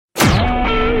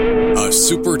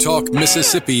SuperTalk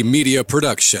Mississippi media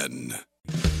production.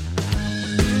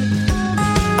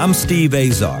 I'm Steve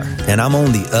Azar, and I'm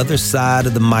on the other side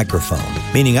of the microphone,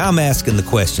 meaning I'm asking the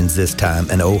questions this time,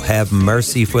 and oh, have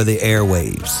mercy for the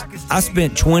airwaves. I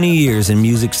spent 20 years in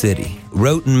Music City,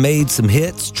 wrote and made some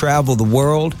hits, traveled the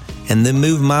world, and then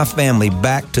moved my family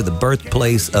back to the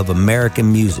birthplace of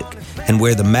American music and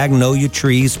where the magnolia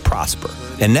trees prosper.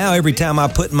 And now every time I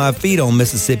put my feet on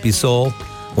Mississippi soil,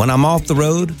 when I'm off the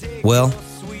road, well,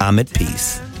 I'm at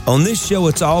peace. On this show,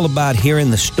 it's all about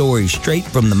hearing the stories straight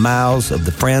from the mouths of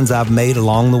the friends I've made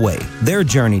along the way, their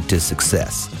journey to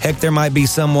success. Heck, there might be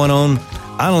someone on,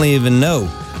 I don't even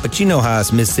know, but you know how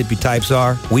us Mississippi types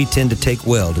are. We tend to take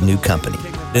well to new company.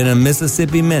 In a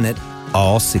Mississippi Minute,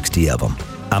 all 60 of them.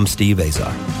 I'm Steve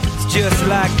Azar. It's just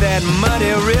like that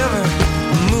muddy river,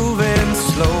 moving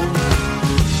slow.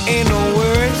 Ain't no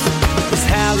worries, it's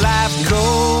how life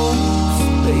goes,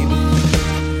 baby.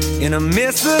 In a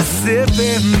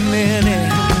Mississippi Minute.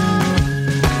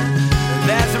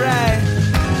 That's right.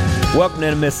 Welcome to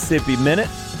the Mississippi Minute.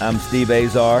 I'm Steve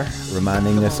Azar,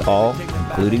 reminding us all,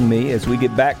 including me, as we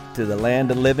get back to the land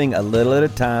of living a little at a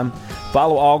time.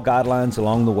 Follow all guidelines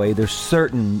along the way. There's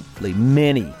certainly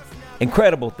many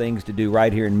incredible things to do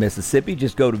right here in Mississippi.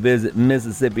 Just go to visit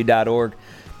Mississippi.org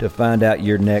to find out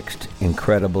your next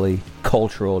incredibly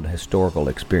cultural and historical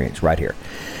experience right here.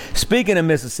 Speaking of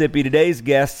Mississippi, today's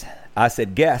guests, I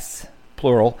said guests,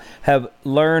 plural, have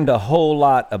learned a whole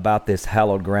lot about this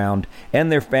hallowed ground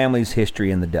and their family's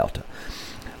history in the Delta.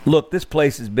 Look, this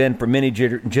place has been for many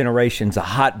generations a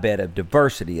hotbed of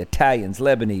diversity. Italians,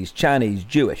 Lebanese, Chinese,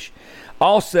 Jewish,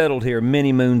 all settled here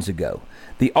many moons ago.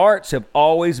 The arts have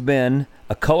always been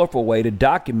a colorful way to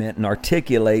document and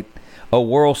articulate a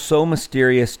world so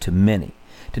mysterious to many.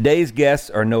 Today's guests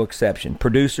are no exception.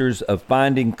 Producers of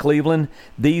Finding Cleveland,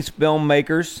 these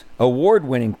filmmakers,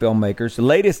 award-winning filmmakers,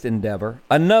 latest endeavor,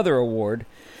 another award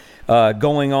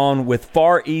going on with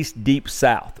Far East Deep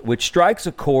South, which strikes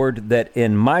a chord that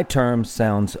in my terms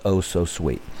sounds oh so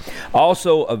sweet.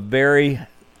 Also, a very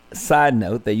side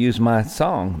note, they use my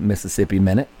song, Mississippi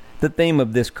Minute, the theme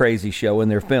of this crazy show in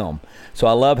their film. So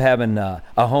I love having a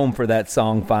home for that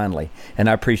song finally, and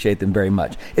I appreciate them very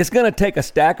much. It's going to take a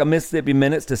stack of Mississippi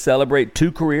Minutes to celebrate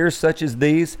two careers such as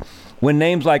these, when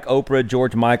names like Oprah,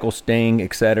 George Michael, Sting,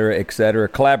 etc.,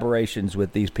 collaborations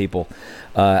with these people.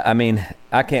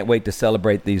 I can't wait to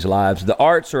celebrate these lives. The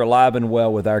arts are alive and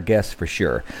well with our guests for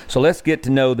sure. So let's get to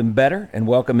know them better and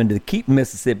welcome into the Keep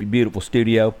Mississippi Beautiful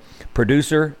studio,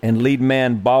 producer and lead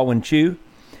man Baldwin Chu,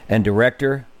 and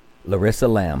director Larissa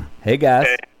Lamb. Hey, guys.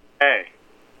 Hey.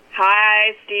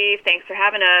 Hi, Steve. Thanks for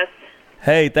having us.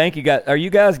 Hey, thank you, guys. Are you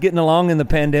guys getting along in the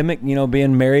pandemic,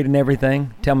 being married and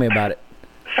everything? Tell me about it.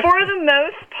 For the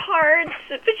most part,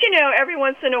 but every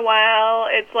once in a while,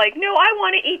 it's like, no, I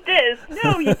want to eat this.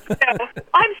 No,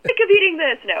 I'm sick of eating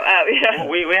this. No,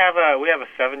 We have a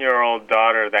 7-year-old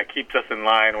daughter that keeps us in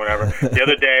line whenever. The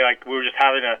other day, we were just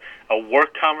having a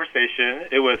work conversation.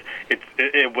 It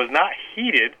was not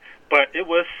heated, but it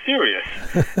was serious,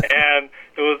 and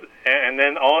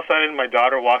then all of a sudden my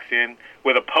daughter walks in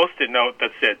with a Post-it note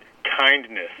that said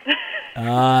kindness.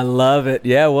 I love it.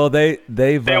 Yeah, well they've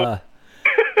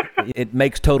it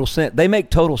makes total sense. They make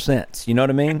total sense. You know what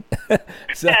I mean?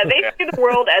 So, yeah, they see the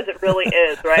world as it really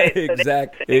is, right?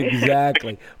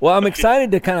 Exactly. Well, I'm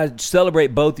excited to kind of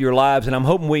celebrate both your lives, and I'm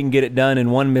hoping we can get it done in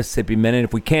one Mississippi Minute.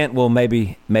 If we can't, we'll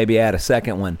maybe add a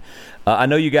second one. I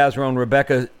know you guys were on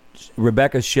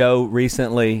Rebecca's show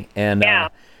recently, and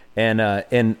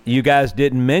you guys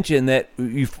didn't mention that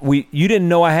you didn't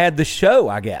know I had the show,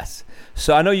 I guess.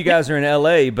 So I know you guys are in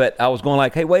L.A., but I was going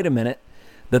like, hey, wait a minute.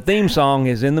 The theme song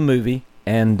is in the movie,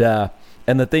 and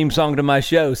the theme song to my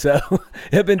show. So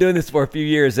I've been doing this for a few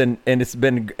years, and it's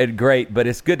been great. But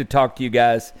it's good to talk to you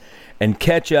guys and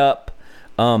catch up.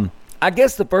 I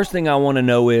guess the first thing I want to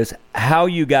know is how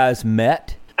you guys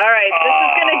met. All right, this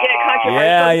is going to get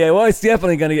controversial. Yeah. Well, it's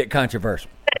definitely going to get controversial.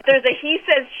 There's a he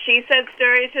says, she said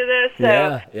story to this.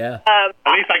 So, yeah.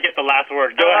 At least I get the last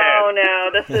word. Go ahead. Oh, no.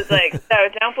 This is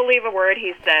don't believe a word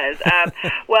he says.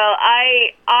 Well,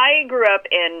 I grew up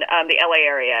in the L.A.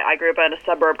 area. I grew up in a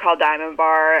suburb called Diamond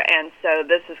Bar, and so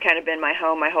this has kind of been my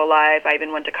home my whole life. I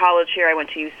even went to college here. I went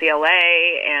to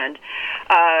UCLA, and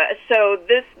so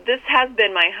this has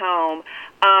been my home.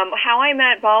 How I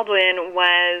met Baldwin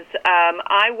was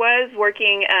I was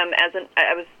working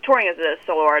I was touring as a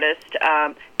solo artist,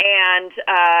 and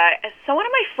so one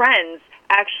of my friends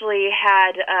actually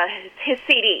had his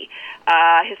CD,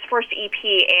 his first EP,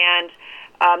 and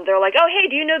they're like, oh, hey,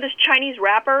 do you know this Chinese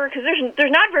rapper? Because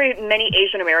there's not very many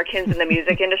Asian Americans in the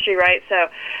music industry, right? So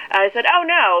I said, oh,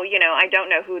 no, I don't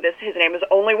know who his name is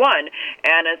Only One.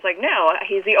 And it's like, no,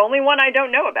 he's the only one I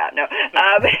don't know about. No.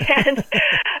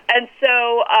 And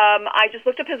so I just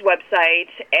looked up his website,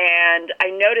 and I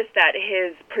noticed that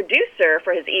his producer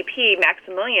for his EP,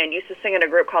 Maximilian, used to sing in a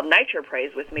group called Nitro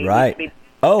Praise with me. Right.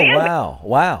 Oh,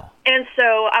 wow. And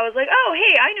so I was like, oh,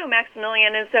 hey, I know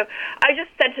Maximilian. And so I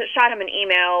just shot him an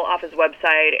email off his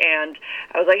website, and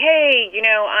I was like, hey,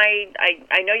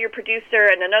 I know your producer,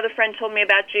 and another friend told me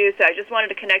about you, so I just wanted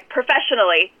to connect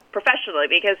professionally,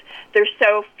 because there's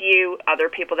so few other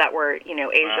people that were,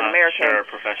 Asian American. Sure,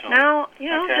 professionally. No,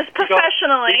 okay. just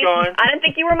professionally. Keep going. I didn't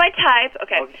think you were my type.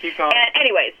 Okay. Oh, keep going. And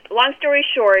anyways, long story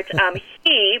short,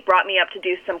 he brought me up to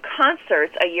do some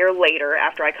concerts a year later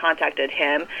after I contacted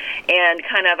him, and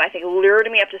kind of, I think, lured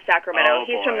me up to Sacramento. Oh,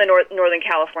 He's boy. from the Northern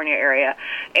California area.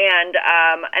 And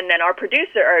then our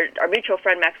producer, our mutual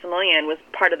friend Maximilian, was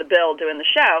part of the bill doing the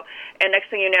show. And next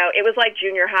thing you know, it was like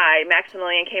junior high.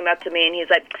 Maximilian came up to me, and he's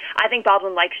like, I think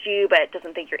Baldwin likes you, but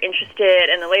doesn't think you're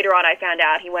interested. And then later on, I found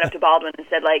out he went up to Baldwin and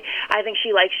said, like, I think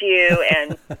she likes you,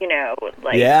 and,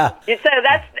 Yeah. So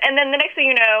and then the next thing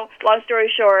you know, long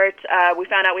story short, we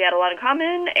found out we had a lot in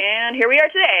common, and here we are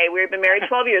today. We've been married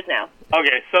 12 years now.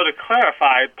 Okay, so to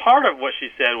clarify, part of what she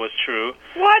said was true.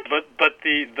 What? But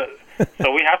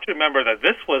so we have to remember that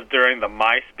this was during the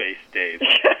MySpace days.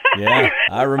 Yeah,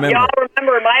 I remember. Y'all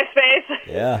remember MySpace?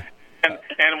 Yeah.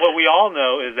 And what we all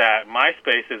know is that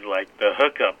MySpace is like the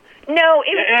hookup. No,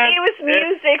 it was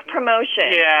music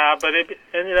promotion. Yeah, but it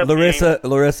ended up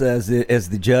Larissa, as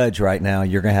the judge right now,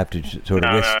 you're going to have to sort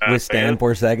of withstand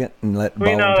for a second and let we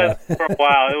Baldwin know talk. that for a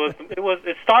while.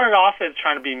 It started off as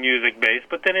trying to be music based,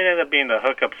 but then it ended up being the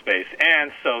hookup space.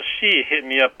 And so she hit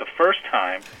me up the first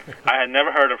time. I had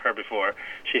never heard of her before.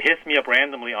 She hits me up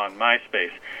randomly on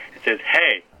MySpace. It says,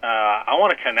 "Hey, I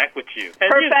want to connect with you." And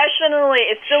professionally,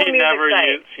 it's still a music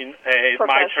site. Hey,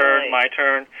 my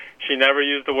turn. She never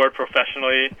used the word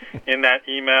professionally in that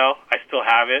email. I still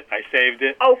have it. I saved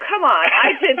it. Oh, come on.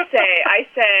 I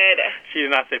said... She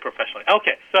did not say professionally.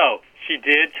 Okay, so she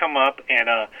did come up, and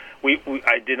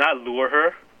I did not lure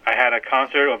her. I had a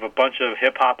concert of a bunch of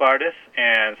hip-hop artists,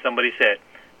 and somebody said,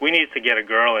 we need to get a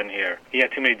girl in here. You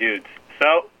got too many dudes.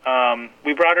 So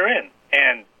we brought her in,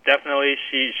 and definitely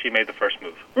she made the first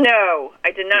move. No,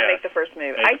 I did not make the first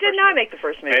move. I did not make the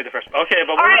first move. Made the first. Okay,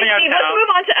 but all we're right, running out Steve, of let's move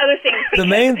on to other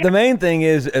things. The main thing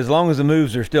is, as long as the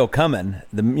moves are still coming,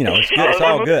 it's good. It's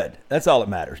all good. That's all that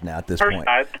matters now at this point.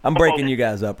 I'm breaking you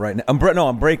guys up right now.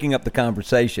 I'm breaking up the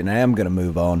conversation. I am going to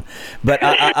move on, but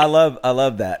I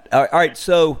love that. All right,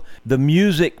 so the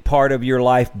music part of your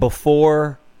life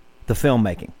before the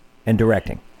filmmaking and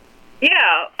directing. Yeah,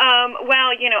 well,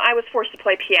 I was forced to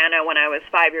play piano when I was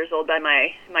 5 years old by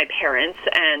my parents,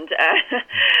 and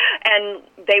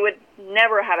they would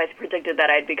never have predicted that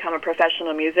I'd become a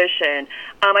professional musician.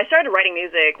 I started writing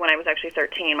music when I was actually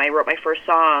 13. I wrote my first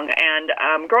song, and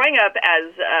growing up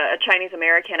as a Chinese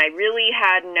American, I really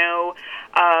had no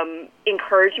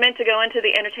encouragement to go into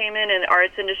the entertainment and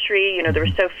arts industry. There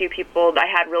were so few people. I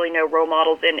had really no role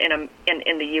models in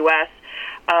the U.S.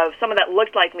 of someone that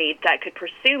looked like me that could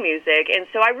pursue music. And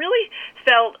so I really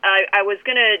felt I was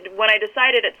going to, when I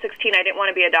decided at 16 I didn't want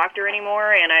to be a doctor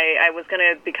anymore, and I was going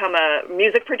to become a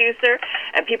music producer,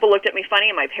 and people looked at me funny,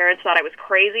 and my parents thought I was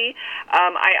crazy.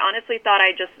 I honestly thought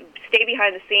I'd just stay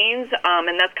behind the scenes,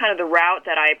 and that's kind of the route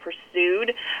that I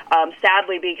pursued,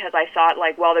 sadly, because I thought,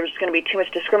 there's going to be too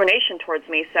much discrimination towards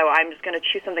me, so I'm just going to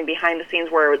choose something behind the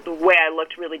scenes where the way I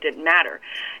looked really didn't matter.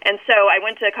 And so I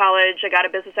went to college. I got a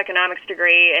business economics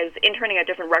degree, as interning at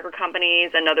different record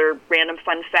companies. Another random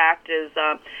fun fact is,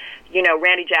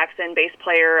 Randy Jackson, bass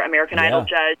player, American Idol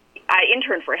judge. I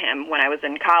interned for him when I was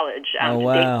in college. Oh,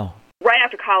 wow. Right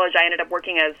after college, I ended up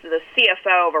working as the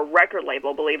CFO of a record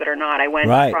label, believe it or not. I went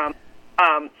from,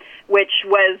 which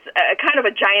was a kind of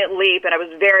a giant leap, and I was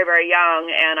very, very young,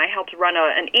 and I helped run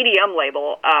an EDM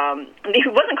label.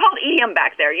 It wasn't called EDM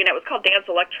back there, it was called Dance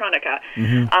Electronica,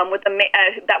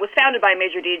 that was founded by a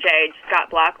major DJ, Scott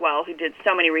Blackwell, who did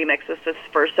so many remixes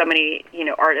for so many,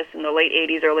 artists in the late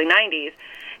 80s, early 90s.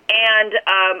 And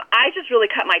I just really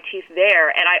cut my teeth there,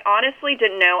 and I honestly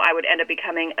didn't know I would end up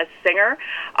becoming a singer.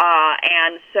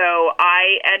 And so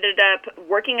I ended up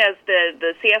working as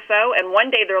the CFO, and one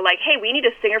day they're like, hey, we need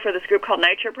a singer for this group called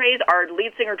Nitro Praise. Our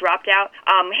lead singer dropped out.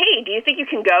 Hey, do you think you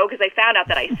can go? Because they found out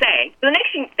that I sang. The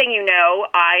next thing you know,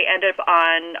 I ended up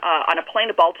on a plane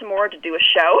to Baltimore to do a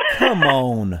show. Come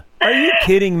on. Are you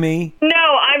kidding me? No,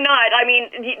 I'm not. I mean,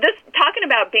 this talking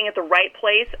about being at the right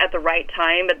place at the right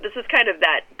time, but this is kind of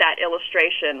that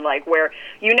illustration, like where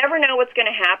you never know what's going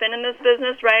to happen in this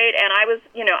business, right? And I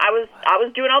was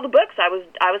doing all the books, I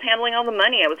was handling all the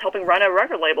money, I was helping run a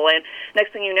record label, and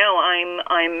next thing you know,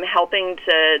 I'm helping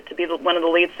to be one of the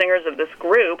lead singers of this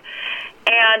group.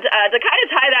 And to kind of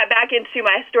tie that back into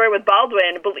my story with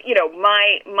Baldwin,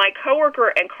 my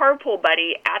coworker and carpool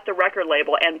buddy at the record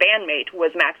label and bandmate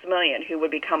was Maximilian, who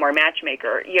would become our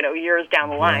matchmaker, years down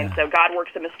the line. Yeah. So God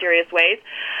works in mysterious ways.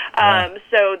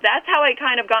 So that's how I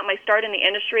kind of got my start in the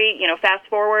industry. Fast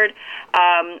forward,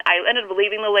 I ended up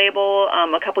leaving the label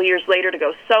a couple years later to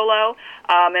go solo.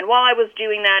 And while I was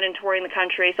doing that and touring the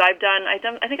country, so I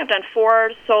think I've done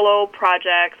 4 solo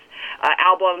projects.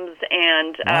 Albums,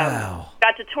 and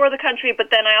got to tour the country, but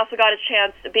then I also got a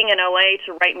chance, being in LA,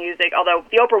 to write music, although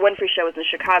the Oprah Winfrey Show was in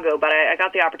Chicago, but I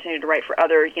got the opportunity to write for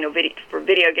other, for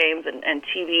video games and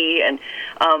TV, and,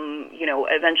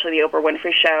 eventually the Oprah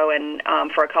Winfrey Show, and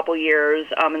for a couple years,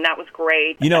 and that was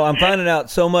great. I'm finding out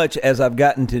so much as I've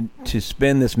gotten to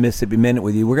spend this Mississippi Minute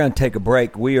with you. We're going to take a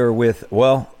break. We are with,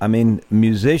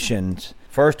 musicians.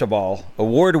 First of all,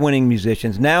 award-winning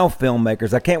musicians, now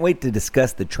filmmakers. I can't wait to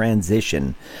discuss the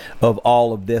transition of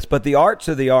all of this. But the arts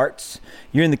are the arts.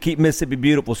 You're in the Keep Mississippi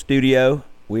Beautiful studio.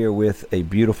 We are with a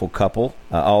beautiful couple,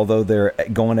 although they're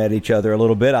going at each other a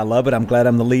little bit. I love it. I'm glad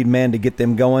I'm the lead man to get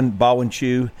them going. Baldwin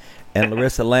Chu and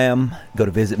Larissa Lamb. Go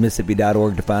to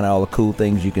visitmississippi.org to find out all the cool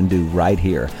things you can do right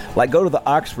here. Like go to the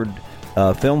Oxford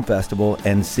Film Festival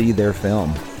and see their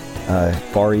film,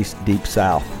 Far East, Deep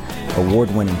South.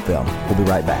 Award-winning film. We'll be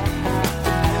right back.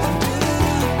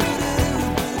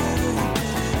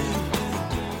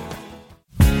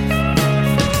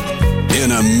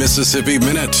 In a Mississippi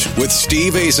Minute with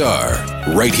Steve Azar,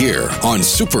 right here on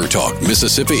Super Talk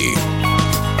Mississippi.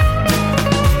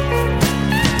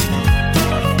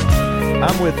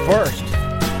 I'm with first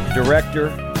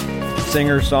director,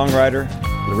 singer, songwriter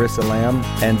Larissa Lamb,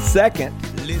 and second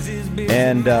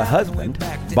and husband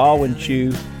Baldwin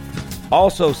Chu.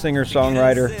 Also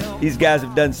singer-songwriter. These guys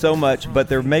have done so much, but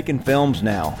they're making films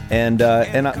now. And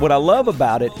what I love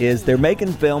about it is they're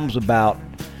making films about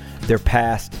their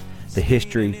past, the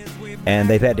history, and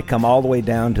they've had to come all the way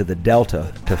down to the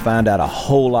Delta to find out a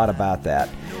whole lot about that.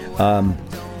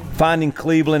 Finding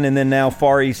Cleveland and then now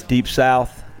Far East, Deep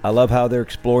South. I love how they're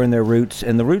exploring their roots,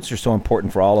 and the roots are so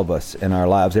important for all of us in our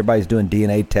lives. Everybody's doing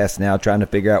DNA tests now, trying to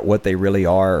figure out what they really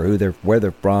are or where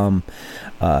they're from.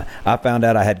 I found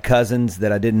out I had cousins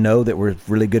that I didn't know that were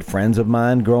really good friends of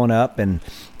mine growing up, and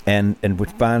we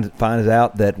find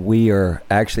out that we are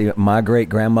actually, my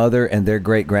great-grandmother and their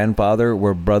great-grandfather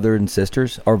were brother and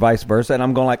sisters, or vice versa. And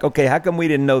I'm going like, okay, how come we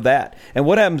didn't know that? And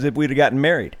what happens if we'd have gotten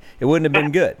married? It wouldn't have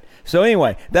been good. So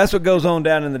anyway, that's what goes on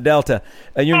down in the Delta.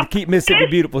 You're in the Keep Mississippi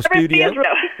Beautiful studio.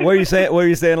 What are you saying,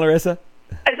 Larissa?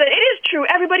 I said, it is true.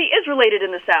 Everybody is related in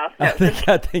the South.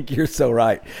 I think you're so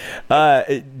right.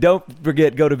 Don't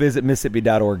forget, go to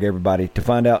visitmississippi.org, everybody, to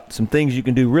find out some things you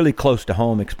can do really close to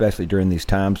home, especially during these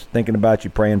times. Thinking about you,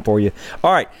 praying for you.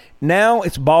 All right, now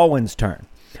it's Baldwin's turn.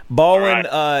 Baldwin,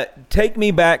 take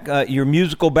me back, your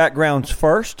musical backgrounds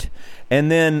first, and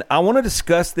then I want to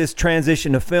discuss this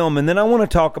transition to film, and then I want to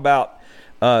talk about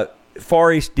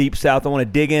Far East, Deep South. I want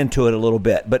to dig into it a little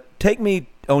bit, but take me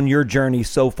on your journey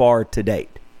so far to date.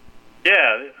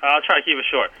 Yeah, I'll try to keep it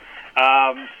short.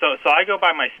 So I go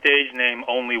by my stage name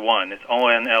Only One. It's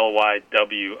ONLYWON,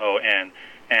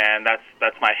 and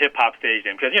that's my hip hop stage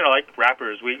name. Because like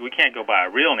rappers, we can't go by our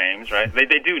real names, right?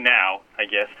 They do now, I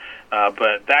guess.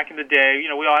 But back in the day,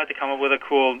 we all had to come up with a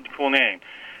cool name.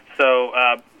 So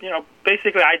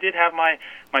basically, I did have my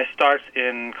starts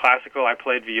in classical. I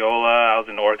played viola. I was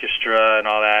in orchestra and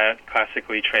all that,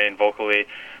 classically trained vocally,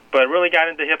 but really got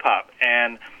into hip hop.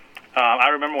 And I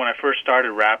remember when I first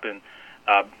started rapping,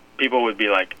 people would be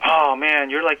like, "Oh man,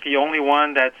 you're like the only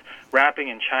one that's rapping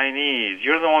in Chinese.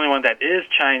 You're the only one that is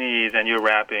Chinese and you're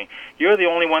rapping. You're the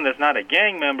only one that's not a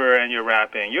gang member and you're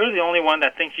rapping. You're the only one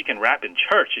that thinks you can rap in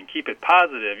church and keep it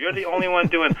positive. You're the only one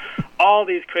doing all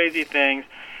these crazy things,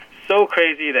 so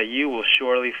crazy that you will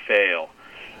surely fail."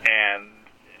 And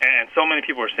so many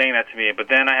people were saying that to me. But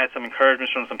then I had some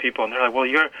encouragement from some people, and they're like, "Well,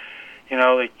 your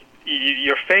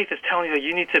faith is telling you that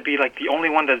you need to be like the only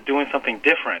one that's doing something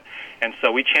different." And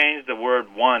so we changed the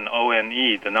word one,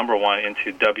 O-N-E, the number one,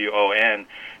 into W-O-N.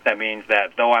 That means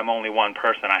that though I'm only one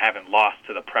person, I haven't lost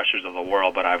to the pressures of the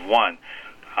world, but I've won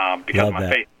because my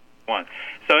faith won.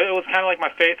 So it was kind of like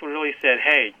my faith really said,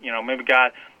 hey, maybe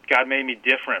God God made me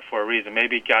different for a reason.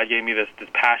 Maybe God gave me this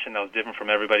passion that was different from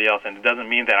everybody else, and it doesn't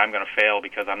mean that I'm going to fail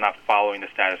because I'm not following the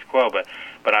status quo, but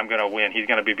I'm going to win. He's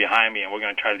going to be behind me, and we're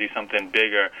going to try to do something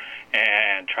bigger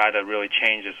and try to really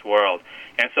change this world.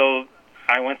 And so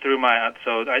I went through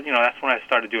that's when I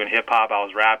started doing hip-hop. I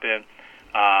was rapping,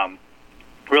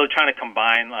 really trying to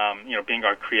combine, being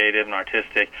creative and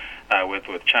artistic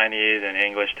with Chinese and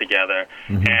English together.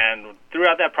 Mm-hmm. And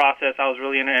throughout that process, I was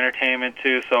really into entertainment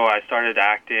too. So I started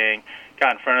acting,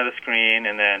 got in front of the screen,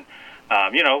 and then,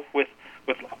 with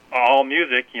all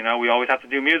music, we always have to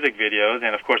do music videos.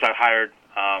 And of course, I hired,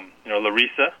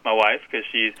 Larissa, my wife, because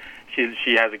she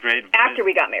has a great. After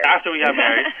we got married.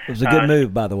 It was a good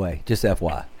move, by the way. Just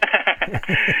FYI.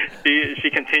 She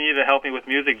continued to help me with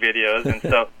music videos, and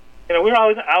so.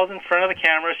 I was in front of the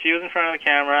camera, she was in front of the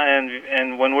camera,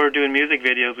 and when we were doing music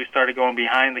videos, we started going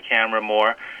behind the camera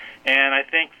more. And I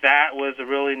think that was a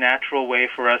really natural way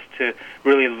for us to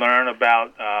really learn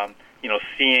about,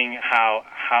 seeing how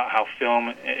film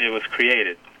it was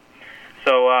created.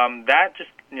 So that just,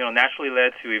 naturally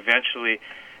led to eventually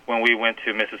when we went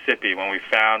to Mississippi, when we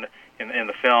found in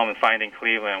the film and Finding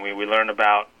Cleveland, we learned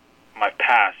about my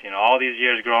past. All these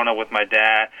years growing up with my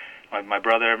dad. My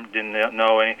brother didn't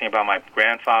know anything about my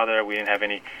grandfather. We didn't have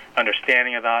any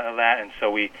understanding of that, and so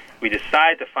we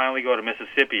decided to finally go to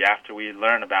Mississippi after we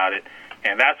learned about it.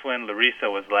 And that's when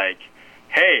Larissa was like,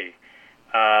 hey,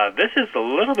 this is a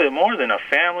little bit more than a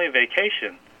family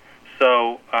vacation.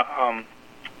 So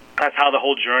that's how the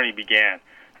whole journey began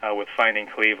with Finding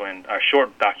Cleveland, our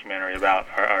short documentary about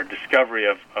our discovery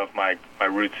of my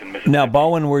roots in Mississippi. Now,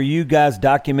 Baldwin, were you guys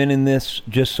documenting this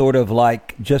just sort of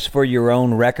like just for your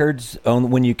own records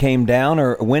when you came down,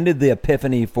 or when did the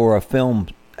epiphany for a film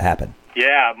happen?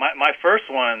 Yeah, my first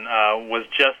one was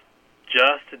just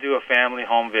to do a family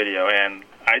home video, and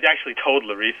I actually told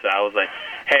Larissa, I was like,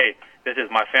 hey, this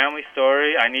is my family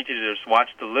story. I need you to just watch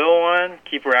the little one,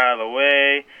 keep her out of the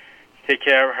way, take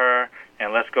care of her,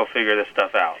 and let's go figure this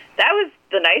stuff out. That was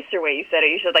the nicer way you said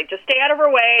it. You said, just stay out of her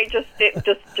way, just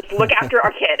look after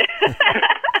our kid.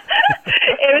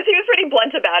 He was pretty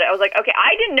blunt about it. I was like, okay,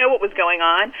 I didn't know what was going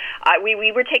on.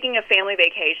 We were taking a family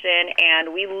vacation,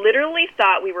 and we literally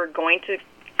thought we were going to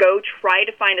go try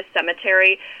to find a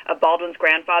cemetery of Baldwin's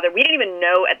grandfather. We didn't even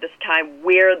know at this time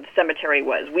where the cemetery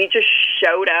was. We just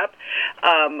showed up.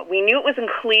 We knew it was in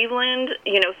Cleveland,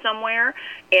 somewhere,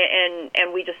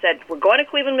 and we just said, we're going to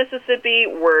Cleveland, Mississippi.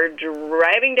 We're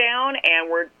driving down, and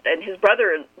his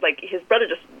brother just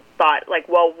thought,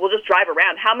 well, we'll just drive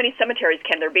around. How many cemeteries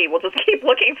can there be? We'll just keep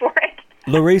looking for it.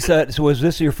 Larissa, so was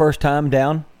this your first time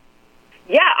down?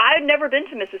 Yeah, I'd never been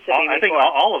to Mississippi before. I think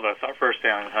all of us, our first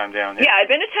time down. Yeah, I'd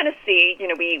been to Tennessee.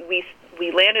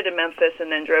 We landed in Memphis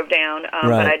and then drove down, right.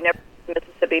 But I'd never been to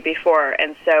Mississippi before,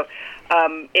 and so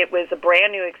it was a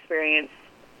brand new experience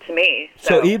to me.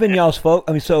 So even y'all's folk,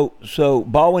 so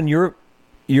Baldwin, your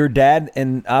dad,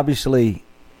 and obviously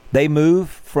they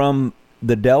moved from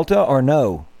the Delta, or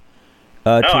no?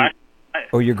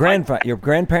 Or your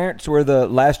grandparents were the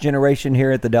last generation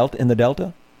here at the Delta, in the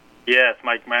Delta? Yes,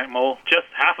 just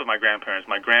half of my grandparents.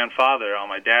 My grandfather on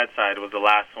my dad's side was the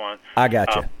last one. I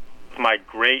got you. My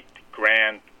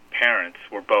great-grandparents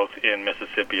were both in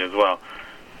Mississippi as well.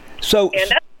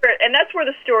 And that's where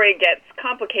the story gets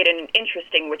complicated and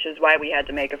interesting, which is why we had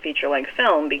to make a feature-length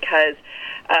film, because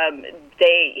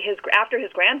after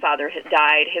his grandfather had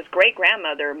died, his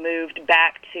great-grandmother moved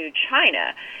back to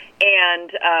China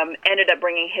and ended up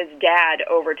bringing his dad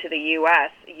over to the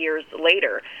U.S. years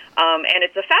later. And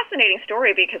it's a fascinating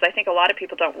story because I think a lot of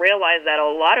people don't realize that a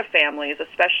lot of families,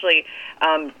 especially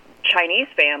Chinese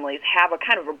families, have a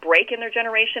kind of a break in their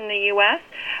generation in the U.S.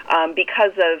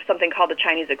 Because of something called the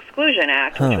Chinese Exclusion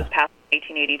Act, which was passed in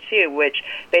 1882, which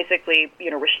basically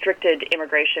restricted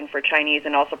immigration for Chinese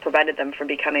and also prevented them from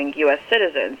becoming U.S.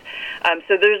 citizens.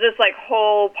 So there's this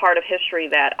whole part of history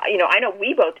that I know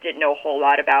we both didn't know a whole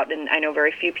lot about, and I know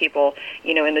very few people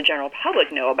in the general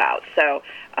public know about. So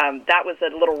that was a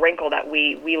little wrinkle that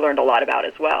we learned a lot about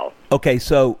as well. Okay,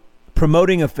 so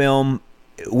promoting a film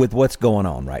with what's going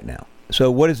on right now.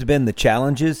 So what has been the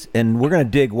challenges? And we're going to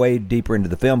dig way deeper into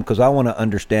the film because I want to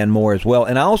understand more as well.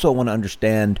 And I also want to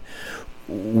understand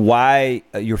why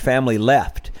your family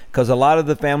left, because a lot of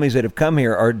the families that have come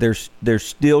here there's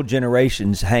still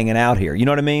generations hanging out here. You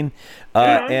know what I mean?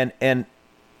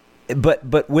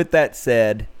 But with that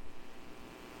said,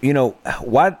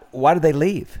 why did they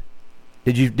leave?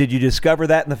 Did you discover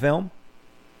that in the film?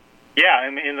 Yeah,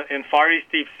 in Far East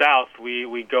Deep South,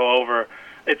 we go over.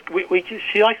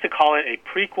 She likes to call it a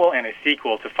prequel and a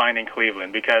sequel to Finding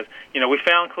Cleveland because we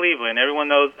found Cleveland.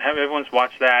 Everyone's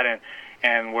watched that,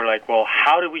 and we're like, well,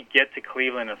 how did we get to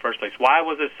Cleveland in the first place? Why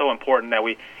was it so important that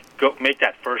we go make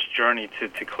that first journey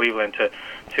to Cleveland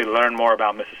to learn more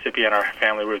about Mississippi and our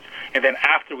family roots? And then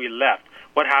after we left,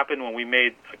 what happened when we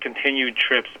made continued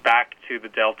trips back to the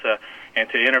Delta and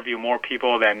to interview more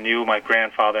people that knew my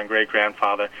grandfather and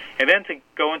great-grandfather, and then to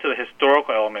go into the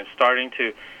historical elements, starting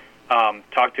to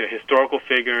talk to historical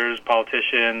figures,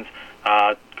 politicians,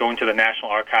 going to the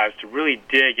National Archives to really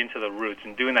dig into the roots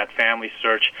and doing that family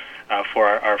search for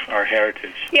our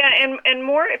heritage. Yeah, and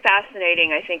more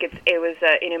fascinating, I think it was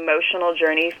an emotional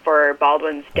journey for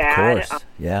Baldwin's dad. Of course,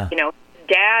 yeah.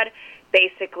 Dad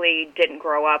basically didn't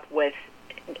grow up with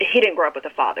a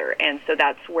father, and so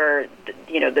that's where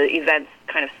the events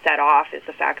kind of set off, is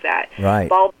the fact that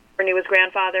Baldwin knew his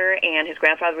grandfather, and his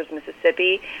grandfather was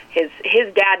Mississippi.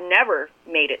 His dad never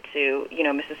made it to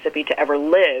Mississippi to ever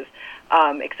live,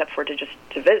 except for to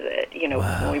visit.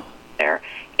 Wow. When we were there,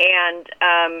 and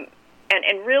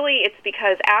really it's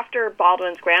because after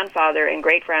Baldwin's grandfather and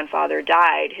great grandfather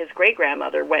died, his great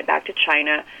grandmother went back to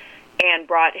China and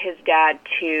brought his dad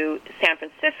to San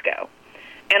Francisco.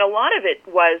 And a lot of it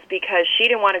was because she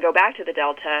didn't want to go back to the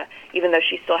Delta, even though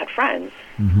she still had friends.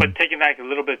 Mm-hmm. But taking back a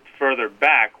little bit further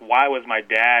back, why was my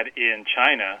dad in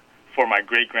China for my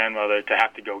great-grandmother to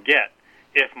have to go get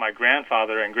if my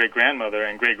grandfather and great-grandmother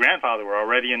and great-grandfather were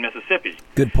already in Mississippi?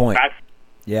 Good point.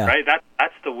 Yeah. Right?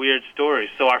 That's the weird story.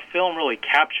 So our film really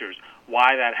captures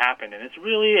why that happened. And it's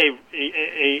really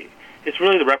it's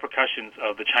really the repercussions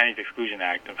of the Chinese Exclusion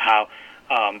Act, of how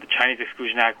the Chinese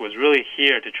Exclusion Act was really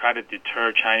here to try to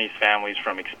deter Chinese families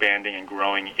from expanding and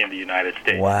growing in the United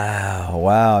States.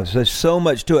 Wow. There's so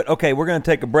much to it. Okay, we're going to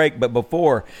take a break, but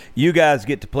before, you guys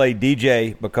get to play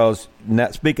DJ, because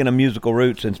speaking of musical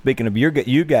roots and speaking of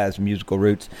you guys' musical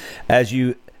roots, as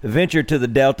you venture to the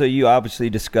Delta, you obviously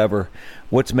discover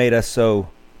what's made us so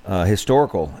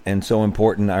historical and so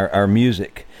important, our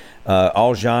music,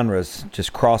 all genres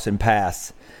just crossing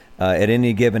paths at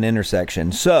any given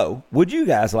intersection. So, would you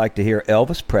guys like to hear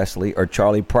Elvis Presley or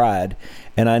Charlie Pride?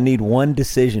 And I need one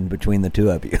decision between the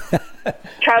two of you.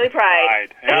 Charlie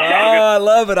Pride. Oh, I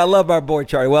love it. I love our boy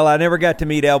Charlie. Well, I never got to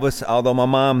meet Elvis, although my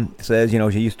mom says,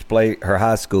 she used to play her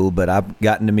high school, but I've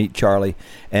gotten to meet Charlie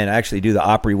and actually do the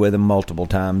Opry with him multiple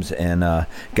times, and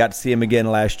got to see him again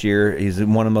last year. He's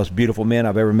one of the most beautiful men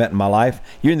I've ever met in my life.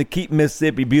 You're in the Keep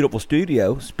Mississippi Beautiful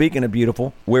studio. Speaking of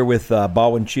beautiful, we're with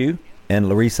Baldwin Chiu and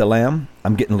Larissa Lamb.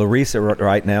 I'm getting Larissa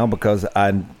right now because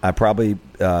I probably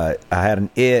I had an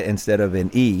I instead of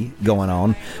an E going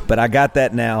on, but I got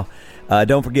that now.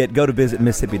 Don't forget, go to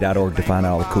visitmississippi.org to find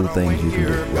out all the cool things you can do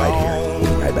right here.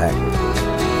 We'll be right back.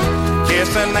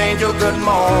 Kiss an angel good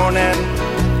morning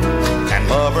and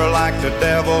love her like the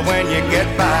devil when you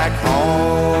get back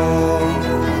home.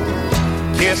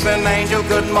 Kiss an angel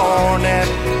good morning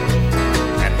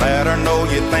and let her know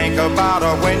you think about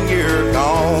her when you're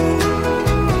gone.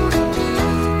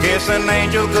 Kiss an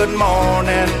angel good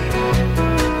morning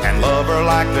and love her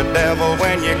like the devil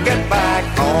when you get back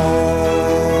home.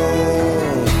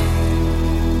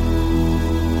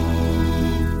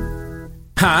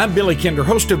 Hi, I'm Billy Kinder,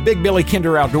 host of Big Billy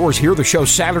Kinder Outdoors. Here, the show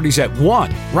Saturdays at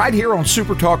 1, right here on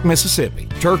Super Talk Mississippi.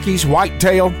 Turkeys,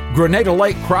 whitetail, Grenada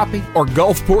Lake crappie, or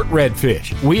Gulfport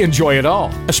redfish. We enjoy it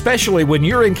all, especially when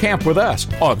you're in camp with us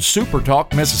on Super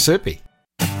Talk Mississippi.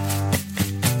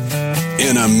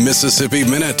 In a Mississippi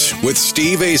Minute with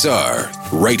Steve Azar,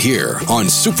 right here on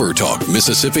Super Talk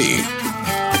Mississippi.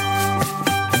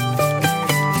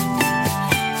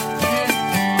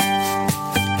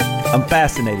 I'm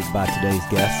fascinated by today's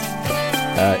guests.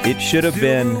 It should have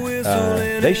been,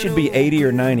 they should be 80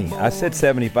 or 90. I said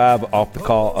 75 off the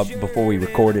call before we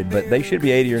recorded, but they should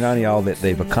be 80 or 90, all that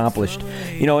they've accomplished.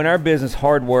 In our business,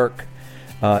 hard work,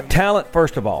 talent,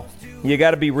 first of all. You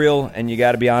got to be real and you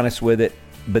got to be honest with it,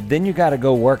 but then you got to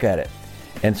go work at it.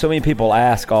 And so many people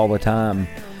ask all the time,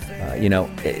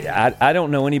 I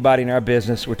don't know anybody in our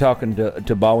business. We're talking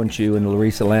to Baldwin Chiu and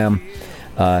Larissa Lamb,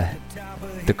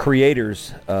 the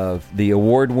creators of the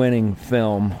award-winning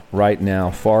film right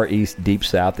now, Far East, Deep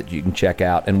South, that you can check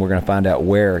out, and we're going to find out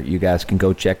where you guys can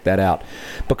go check that out,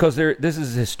 because this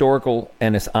is historical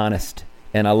and it's honest,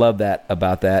 and I love that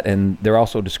about that, and they're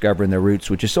also discovering their roots,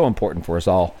 which is so important for us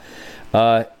all.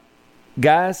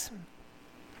 Guys,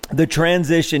 the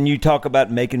transition, you talk about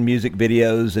making music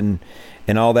videos and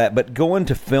all that, but going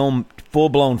to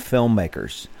full-blown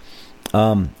filmmakers,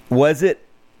 was it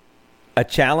a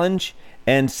challenge?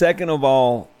 And second of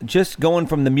all, just going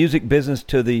from the music business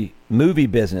to the movie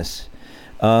business,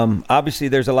 obviously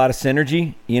there's a lot of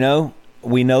synergy,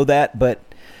 we know that, but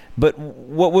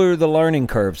what were the learning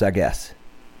curves, I guess?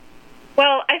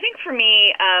 Well, I think for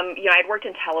me, I'd worked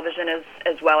in television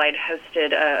as well. I'd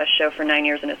hosted a show for 9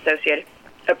 years and associated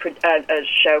a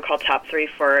show called Top 3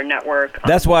 for a network.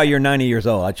 That's why you're 90 years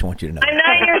old. I just want you to know. I'm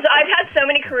 9 years. I've had so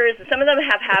many careers. Some of them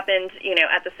have happened,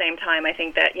 at the same time. I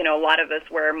think that, a lot of us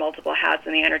wear multiple hats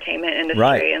in the entertainment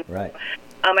industry. Right.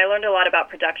 I learned a lot about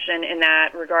production in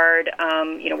that regard,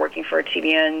 working for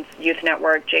TVN's Youth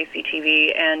Network,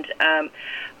 JCTV, and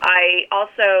I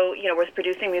also, was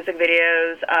producing music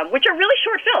videos, which are really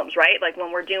short films, right? Like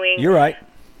when we're doing... You're right.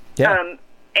 Yeah.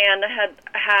 And I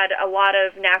had a lot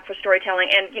of knack for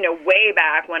storytelling. And, way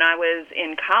back when I was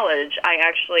in college, I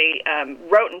actually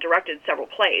wrote and directed several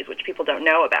plays, which people don't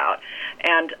know about.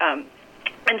 And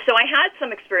so I had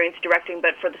some experience directing,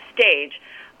 but for the stage.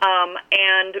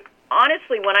 And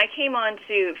honestly, when I came on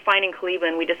to Finding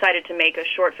Cleveland, we decided to make a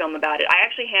short film about it. I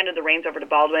actually handed the reins over to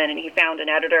Baldwin, and he found an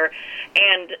editor,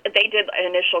 and they did an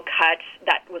initial cut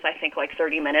that was, I think, like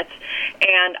 30 minutes.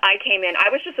 And I came in. I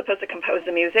was just supposed to compose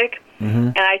the music,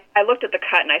 and I looked at the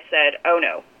cut, and I said, oh,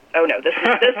 no, this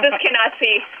cannot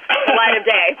see the light of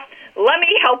day. Let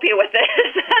me help you with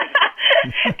this.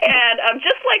 And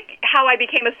just like how I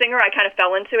became a singer, I kind of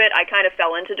fell into it. I kind of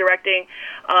fell into directing.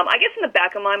 I guess in the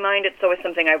back of my mind, it's always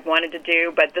something I've wanted to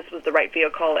do, but this was the right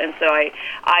vehicle, and so I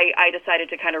decided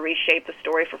to kind of reshape the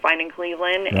story for Finding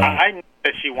Cleveland. Right. I knew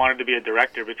that she wanted to be a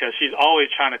director because she's always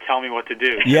trying to tell me what to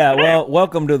do. Yeah, well,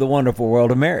 welcome to the wonderful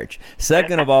world of marriage.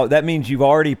 Second of all, that means you've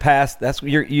already passed.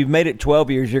 You've made it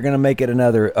 12 years. You're going to make it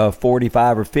another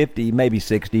 45 or 50, maybe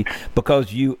 60,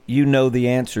 because you know the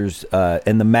answers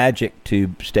and the magic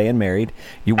to staying married.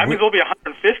 I mean, we'll be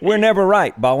 150. We're never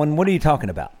right, Baldwin. What are you talking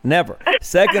about? Never.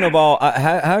 Second of all,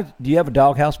 how do you have a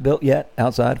doghouse built yet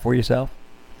outside for yourself?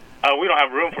 We don't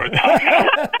have room for a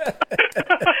doghouse.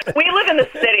 We live in the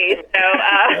city, so...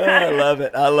 I love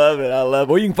it.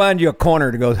 Well, you can find you a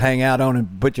corner to go hang out on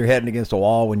and put your head against a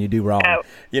wall when you do wrong.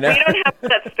 We don't have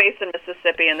that space in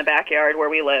Mississippi in the backyard where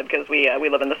we live because we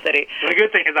live in the city. The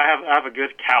good thing is I have a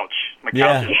good couch.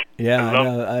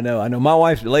 I know. My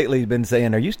wife lately has been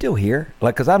saying, "Are you still here?"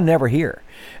 Like, because I'm never here,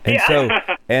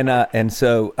 and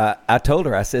so I told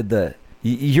her, I said,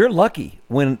 "You're lucky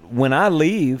when I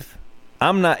leave."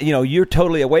 I'm not, you're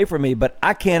totally away from me, but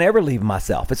I can't ever leave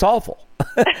myself. It's awful.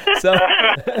 So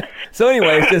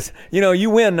anyway, it's just,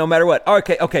 you win no matter what.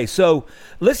 Okay. So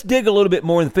let's dig a little bit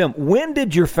more in the film. When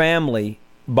did your family,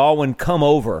 Baldwin, come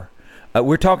over?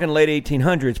 We're talking late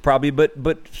 1800s probably, but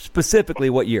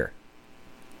specifically what year?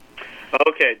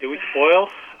 Okay. Do we spoil?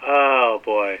 Oh,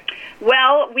 boy.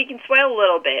 Well, we can spoil a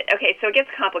little bit. Okay, so it gets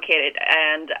complicated.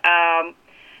 And,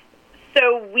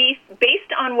 so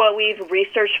based on what we've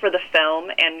researched for the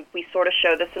film, and we sort of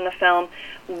show this in the film,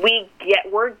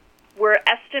 we're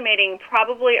estimating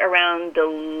probably around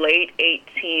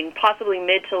the possibly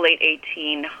mid to late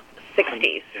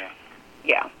 1860s.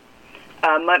 Yeah.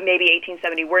 Maybe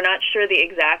 1870. We're not sure the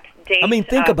exact date. I mean,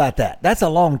 think about that. That's a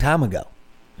long time ago.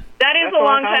 That is a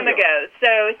long time ago.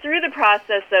 So through the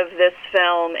process of this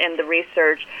film and the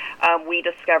research, we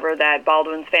discovered that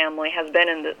Baldwin's family has been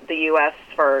in the U.S.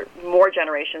 for more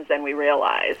generations than we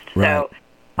realized. Right. So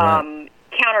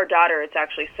count our daughter, it's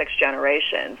actually 6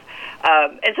 generations.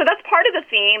 And so that's part of the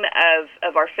theme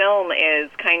of our film is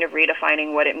kind of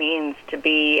redefining what it means to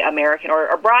be American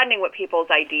or broadening what people's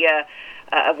idea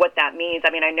of what that means. I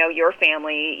mean, I know your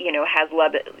family, has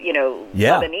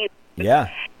Lebanese. Yeah.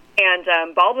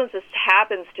 And Baldwin's just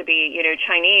happens to be,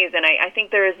 Chinese, and I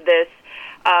think there is this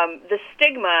the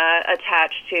stigma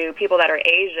attached to people that are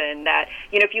Asian. That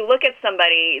if you look at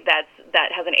somebody that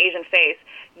has an Asian face,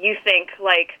 you think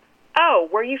like, oh,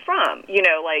 where are you from? You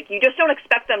just don't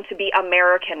expect them to be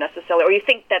American necessarily, or you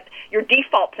think that your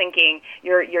default thinking,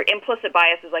 your implicit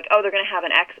bias is like, oh, they're going to have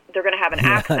an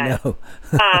accent. I know.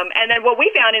 And then what we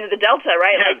found in the Delta,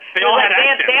 right? Yeah, like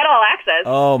they had all accents.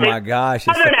 Oh my gosh,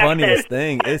 it's the funniest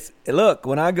thing. Look,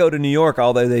 when I go to New York,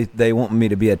 although they want me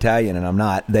to be Italian and I'm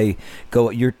not, they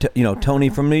go, you're Tony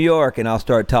from New York, and I'll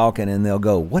start talking, and they'll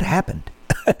go, what happened?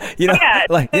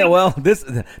 The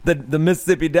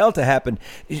Mississippi Delta happened.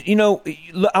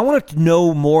 I wanted to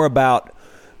know more about.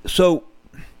 So,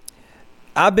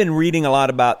 I've been reading a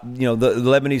lot about the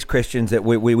Lebanese Christians that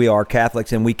we are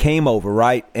Catholics, and we came over,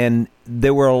 right? And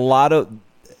there were a lot of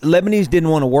Lebanese didn't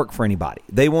want to work for anybody.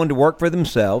 They wanted to work for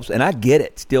themselves, and I get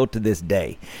it still to this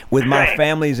day with my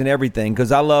families and everything,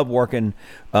 because I love working,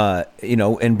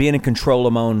 and being in control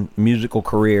of my own musical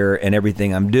career and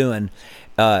everything I'm doing.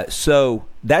 So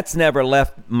that's never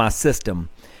left my system.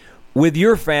 With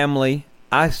your family,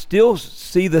 I still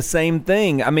see the same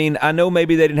thing. I mean, I know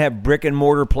maybe they didn't have brick and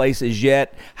mortar places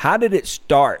yet. How did it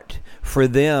start for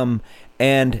them?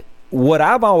 And what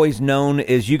I've always known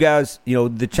is you guys,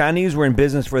 the Chinese were in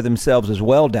business for themselves as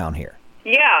well down here.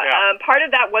 Yeah. Part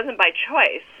of that wasn't by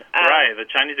choice. Right. The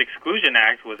Chinese Exclusion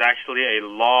Act was actually a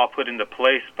law put into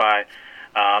place by,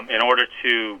 in order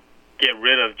to get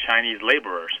rid of Chinese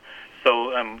laborers.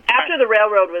 So after the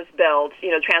railroad was built,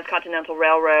 Transcontinental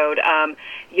Railroad,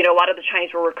 a lot of the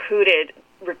Chinese were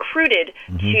recruited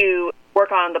to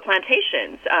work on the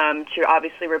plantations to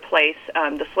obviously replace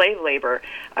the slave labor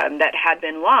that had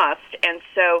been lost, and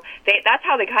so that's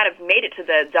how they kind of made it to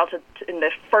the Delta in the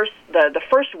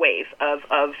first wave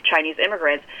of Chinese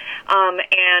immigrants,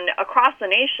 and across the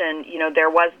nation, there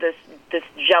was this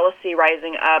jealousy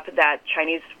rising up that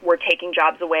Chinese were taking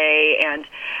jobs away, and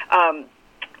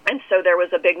so there was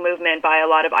a big movement by a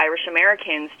lot of Irish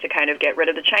Americans to kind of get rid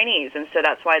of the Chinese. And so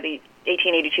that's why the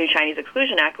 1882 Chinese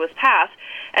Exclusion Act was passed.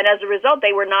 And as a result,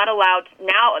 they were not allowed,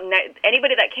 now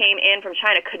anybody that came in from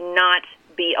China could not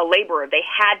be a laborer. They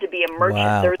had to be a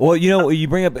merchant. Wow. Well, you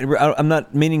bring up, I'm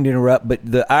not meaning to interrupt, but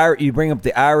you bring up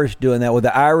the Irish doing that. Well,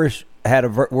 the Irish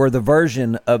were the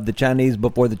version of the Chinese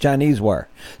before the Chinese were.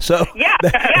 So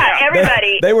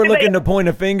everybody. They were looking to point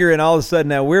a finger, and all of a sudden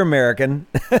now we're American.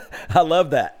 I love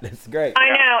that. It's great. I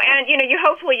know, and you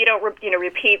hopefully you don't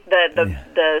repeat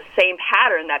the same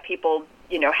pattern that people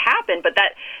happen, but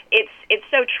that it's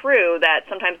so true that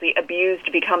sometimes the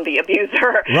abused become the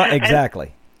abuser. Right.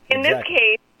 Exactly. In this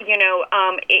case,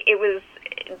 it was.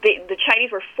 The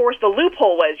Chinese were forced. The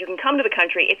loophole was you can come to the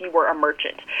country if you were a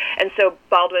merchant, and so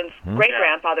Baldwin's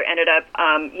great-grandfather ended up,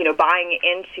 buying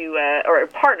into or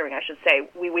partnering, I should say.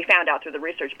 We found out through the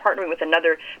research, partnering with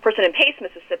another person in Pace,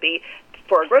 Mississippi,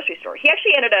 for a grocery store. He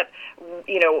actually ended up,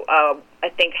 I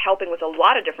think, helping with a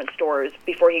lot of different stores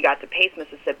before he got to Pace,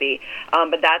 Mississippi.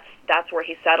 But that's where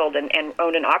he settled and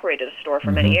owned and operated a store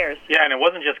for many years. Yeah, and it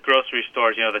wasn't just grocery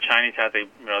stores. The Chinese they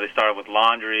started with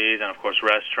laundries and of course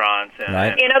restaurants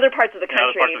and in other parts of the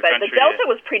country, the Delta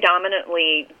was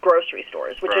predominantly grocery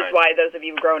stores, which is why those of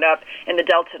you who've grown up in the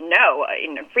Delta know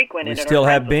frequent. We still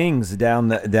have Bing's down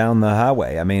the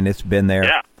highway. I mean, it's been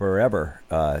there forever.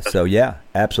 So yeah,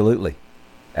 absolutely.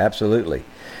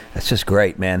 That's just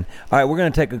great, man. All right, we're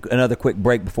going to take another quick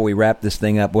break before we wrap this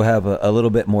thing up. We'll have a little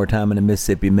bit more time in the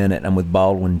Mississippi Minute. I'm with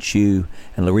Baldwin Chew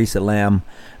and Larissa Lamb.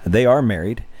 They are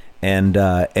married. And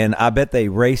I bet they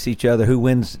race each other. Who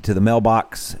wins to the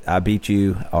mailbox? I beat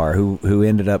you, or who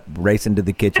ended up racing to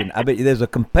the kitchen? I bet you there's a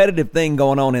competitive thing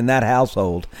going on in that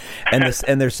household, and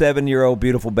their 7-year-old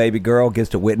beautiful baby girl gets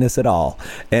to witness it all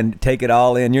and take it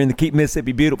all in. You're in the Keep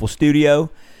Mississippi Beautiful studio,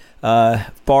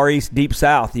 Far East, Deep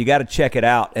South. You got to check it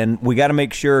out, and we got to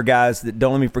make sure, guys, that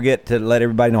don't let me forget to let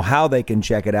everybody know how they can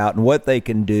check it out and what they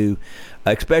can do.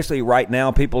 Especially right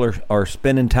now, people are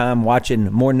spending time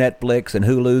watching more Netflix and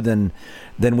Hulu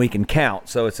than we can count.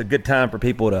 So it's a good time for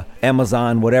people to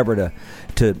Amazon, whatever,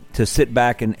 to sit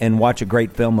back and watch a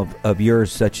great film of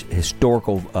yours, such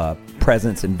historical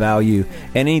presence and value.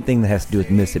 And anything that has to do with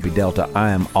Mississippi Delta,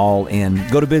 I am all in.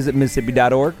 Go to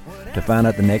visitmississippi.org to find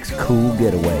out the next cool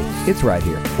getaway. It's right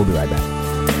here. We'll be right back.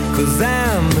 'Cause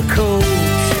I'm the coach.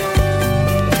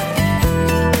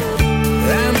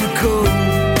 I'm the coach.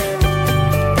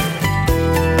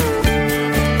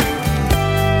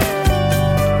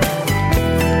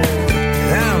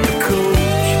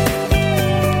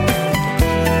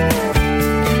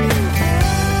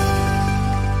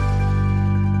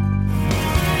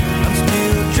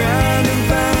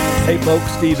 Hey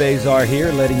folks, Steve Azar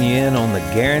here, letting you in on the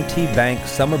Guarantee Bank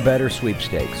Summer Better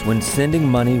Sweepstakes when sending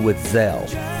money with Zelle.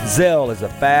 Zelle is a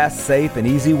fast, safe, and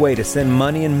easy way to send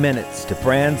money in minutes to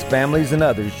friends, families, and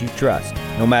others you trust,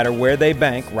 no matter where they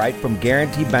bank, right from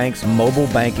Guarantee Bank's mobile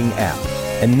banking app.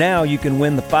 And now you can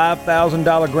win the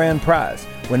 $5,000 grand prize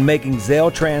when making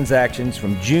Zelle transactions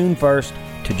from June 1st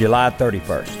to July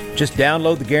 31st. Just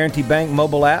download the Guarantee Bank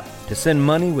mobile app to send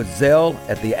money with Zelle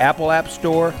at the Apple App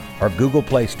Store or Google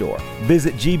Play Store.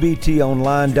 Visit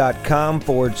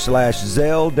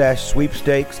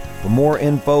gbtonline.com/Zelle-sweepstakes for more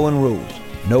info and rules.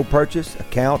 No purchase,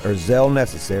 account, or Zelle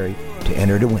necessary to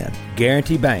enter to win.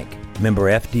 Guarantee Bank, member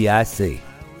FDIC.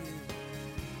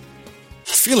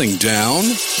 Feeling down?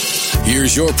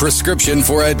 Here's your prescription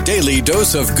for a daily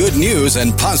dose of good news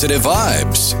and positive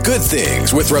vibes. Good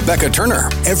Things with Rebecca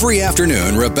Turner. Every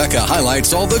afternoon, Rebecca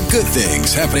highlights all the good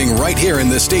things happening right here in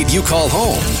the state you call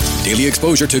home. Daily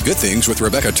exposure to Good Things with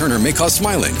Rebecca Turner may cause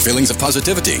smiling, feelings of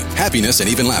positivity, happiness, and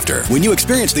even laughter. When you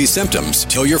experience these symptoms,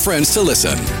 tell your friends to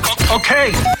listen.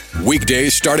 Okay.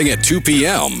 Weekdays starting at 2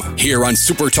 p.m. here on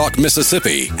Super Talk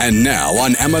Mississippi and now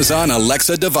on Amazon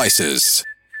Alexa devices.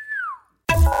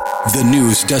 The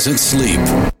news doesn't sleep,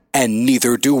 and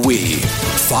neither do we.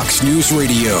 Fox News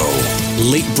Radio.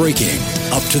 Late breaking,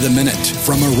 up to the minute,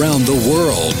 from around the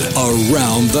world,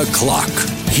 around the clock.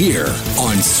 Here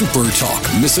on Super Talk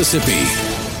Mississippi.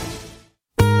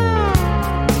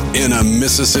 In a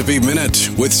Mississippi Minute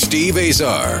with Steve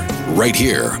Azar. Right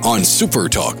here on Super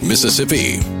Talk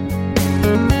Mississippi.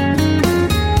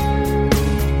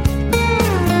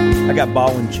 I got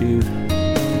Baldwin Chew,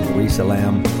 Larissa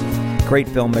Lamb, great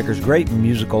filmmakers, great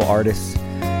musical artists.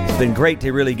 It's been great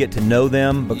to really get to know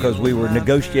them because we were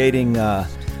negotiating the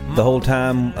whole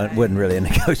time. It wasn't really a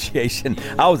negotiation.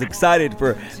 I was excited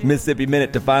for Mississippi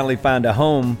Minute to finally find a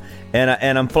home,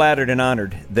 and I'm flattered and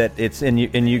honored that it's in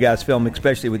you guys' film,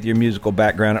 especially with your musical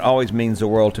background. It always means the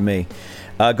world to me.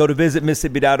 Go to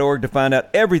visitmississippi.org to find out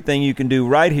everything you can do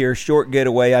right here. Short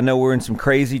getaway. I know we're in some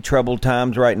crazy troubled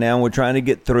times right now, and we're trying to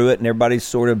get through it, and everybody's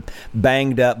sort of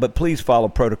banged up. But please follow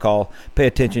protocol. Pay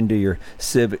attention to your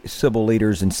civil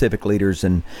leaders and civic leaders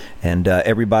and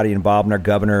everybody involved, and our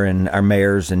governor and our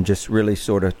mayors, and just really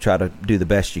sort of try to do the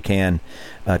best you can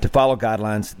to follow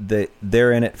guidelines.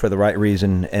 They're in it for the right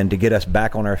reason and to get us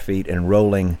back on our feet and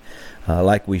rolling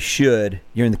like we should.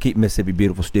 You're in the Keep Mississippi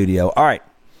Beautiful studio. All right.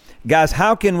 Guys,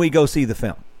 how can we go see the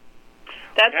film?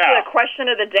 That's the question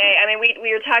of the day. I mean,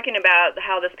 we were talking about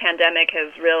how this pandemic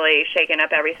has really shaken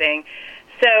up everything.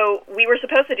 So we were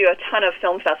supposed to do a ton of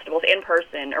film festivals in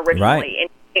person originally,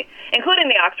 right, including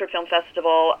the Oxford Film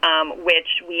Festival,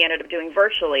 which we ended up doing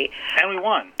virtually. And we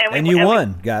won. And you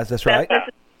won, guys. That's right. That's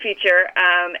a feature.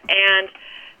 And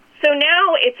so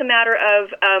now it's a matter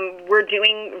of we're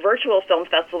doing virtual film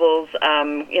festivals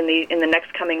in the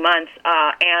next coming months,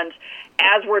 and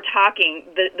as we're talking,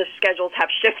 the schedules have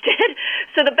shifted.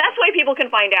 So the best way people can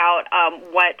find out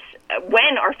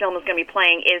when our film is going to be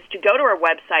playing is to go to our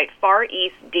website,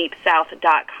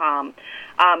 fareastdeepsouth.com.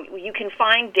 You can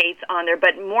find dates on there,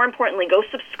 but more importantly, go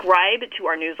subscribe to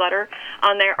our newsletter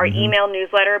on there, our email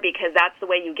newsletter, because that's the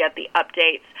way you get the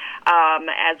updates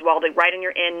as well. Right in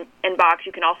your inbox.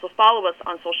 You can also follow us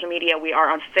on social media. We are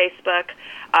on Facebook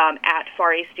at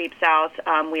Far East Deep South.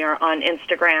 We are on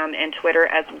Instagram and Twitter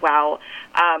as well.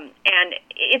 And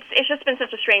it's just been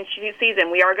such a strange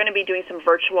season. We are going to be doing some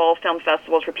virtual film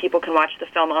festivals where people can watch the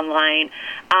film online,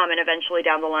 and eventually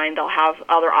down the line they'll have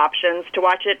other options to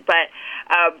watch it. But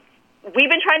we've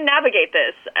been trying to navigate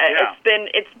this.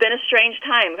 It's been a strange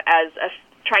time as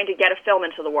trying to get a film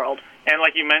into the world. And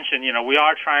like you mentioned, we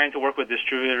are trying to work with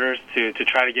distributors to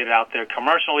try to get it out there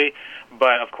commercially.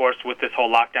 But, of course, with this whole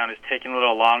lockdown, it's taking a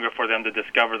little longer for them to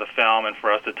discover the film and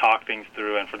for us to talk things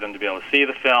through and for them to be able to see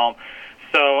the film.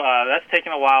 So that's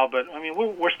taken a while, but, I mean,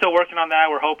 we're still working on that.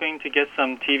 We're hoping to get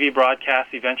some TV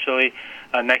broadcasts eventually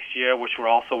next year, which we're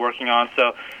also working on.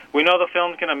 So we know the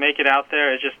film's going to make it out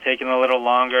there. It's just taking a little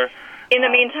longer. In the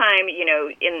meantime,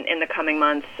 in the coming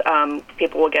months,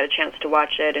 people will get a chance to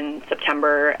watch it in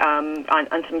September on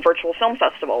some virtual film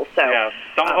festivals. So yeah,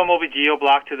 some of them will be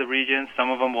geo-blocked to the region, some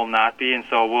of them will not be, and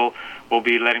so we'll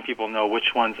be letting people know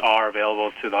which ones are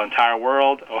available to the entire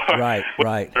world, or right.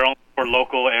 they're only for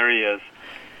local areas.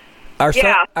 Our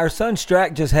son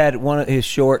Strack just had one of his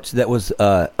shorts that was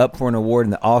up for an award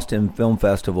in the Austin Film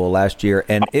Festival last year,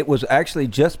 and it was actually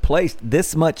just placed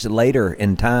this much later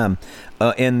in time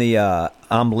in the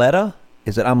Omeletta.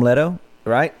 Is it Omeletto?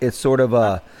 Right? It's sort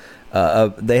of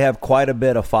they have quite a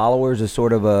bit of followers. It's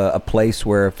sort of a place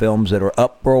where films that are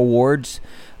up for awards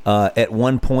at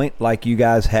one point, like you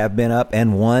guys have been up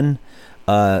and won,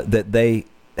 that they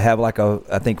have like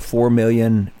I think 4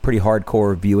 million pretty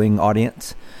hardcore viewing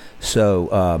audience.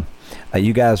 So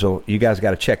you guys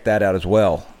got to check that out as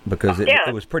well because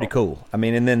it was pretty cool. I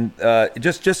mean, and then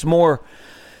just more,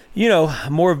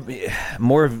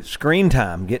 more screen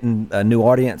time, getting a new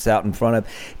audience out in front of.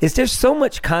 It's just so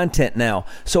much content now.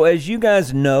 So as you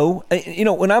guys know,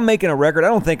 when I'm making a record, I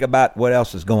don't think about what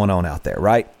else is going on out there,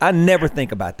 right? I never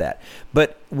think about that.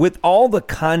 But with all the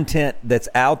content that's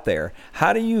out there,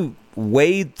 how do you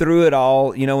wade through it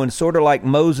all, and sort of like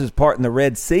Moses parting the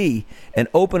Red Sea and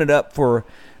open it up for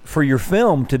your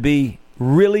film to be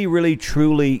really, really,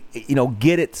 truly,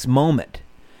 get its moment?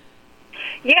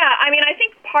 Yeah, I mean, I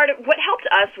think part of what helped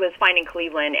us was finding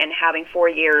Cleveland and having 4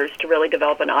 years to really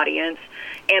develop an audience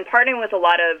and partnering with a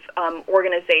lot of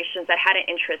organizations that had an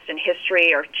interest in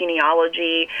history or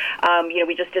genealogy.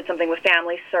 We just did something with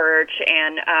Family Search,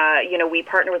 and, we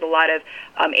partner with a lot of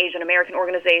Asian American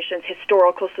organizations,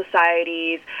 historical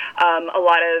societies, a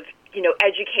lot of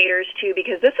educators too,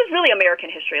 because this is really American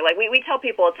history. Like we tell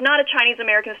people, it's not a Chinese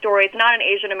American story, it's not an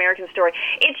Asian American story,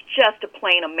 it's just a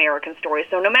plain American story.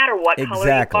 So no matter what color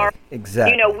you are,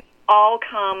 we all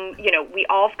come, we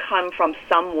all come from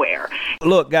somewhere.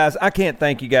 Look, guys, I can't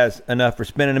thank you guys enough for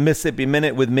spending a Mississippi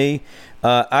Minute with me.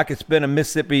 I could spend a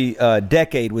Mississippi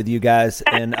decade with you guys,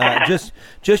 and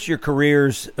just your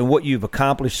careers and what you've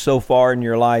accomplished so far in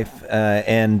your life.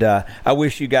 And I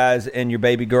wish you guys and your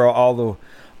baby girl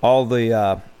all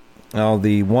the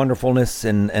wonderfulness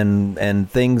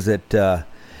and things that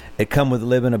come with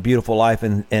living a beautiful life,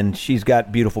 and she's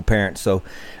got beautiful parents. So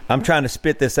I'm trying to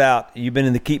spit this out. You've been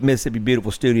in the Keep Mississippi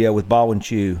Beautiful studio with Baldwin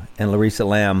Chew and Larissa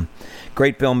Lamb.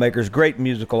 Great filmmakers, great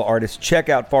musical artists. Check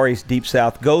out Far East Deep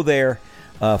South. Go there,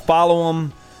 follow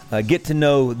them, get to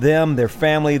know them, their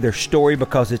family, their story,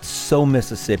 because it's so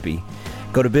Mississippi.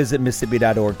 Go to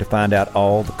visitmississippi.org to find out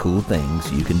all the cool things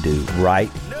you can do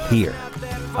right here.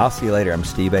 I'll see you later. I'm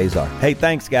Steve Azar. Hey,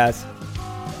 thanks, guys.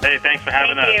 Hey, thanks for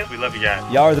having us. We love you guys.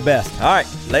 Y'all are the best. All right,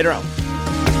 later on.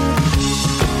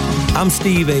 I'm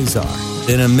Steve Azar.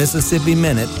 In a Mississippi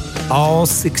Minute, all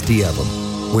 60 of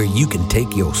them, where you can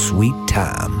take your sweet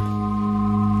time.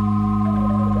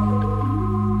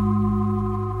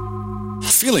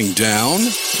 Feeling down?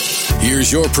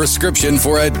 Here's your prescription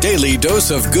for a daily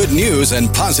dose of good news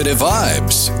and positive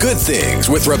vibes. Good Things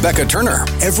with Rebecca Turner.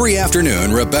 Every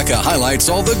afternoon, Rebecca highlights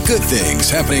all the good things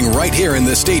happening right here in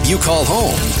the state you call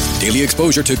home. Daily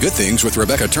exposure to Good Things with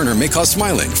Rebecca Turner may cause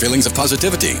smiling, feelings of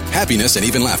positivity, happiness, and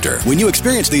even laughter. When you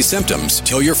experience these symptoms,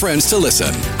 tell your friends to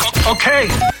listen. Okay.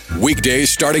 Weekdays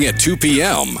starting at 2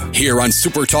 p.m. here on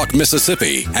Super Talk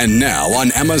Mississippi, and now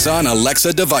on Amazon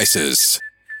Alexa devices.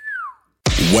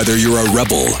 Whether you're a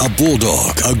Rebel, a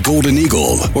Bulldog, a Golden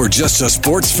Eagle, or just a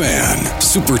sports fan,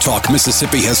 Super Talk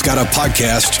Mississippi has got a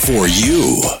podcast for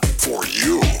you. For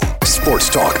you. Sports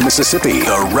Talk Mississippi,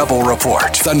 the Rebel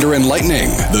Report, Thunder and Lightning,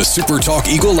 the Super Talk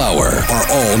Eagle Hour are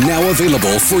all now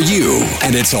available for you.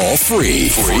 And it's all free.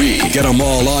 Get them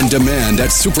all on demand at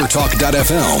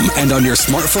supertalk.fm and on your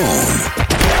smartphone.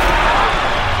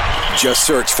 Just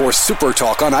search for Super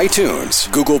Talk on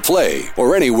iTunes, Google Play,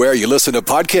 or anywhere you listen to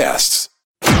podcasts.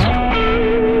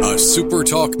 A Super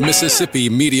Talk Mississippi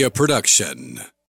media production.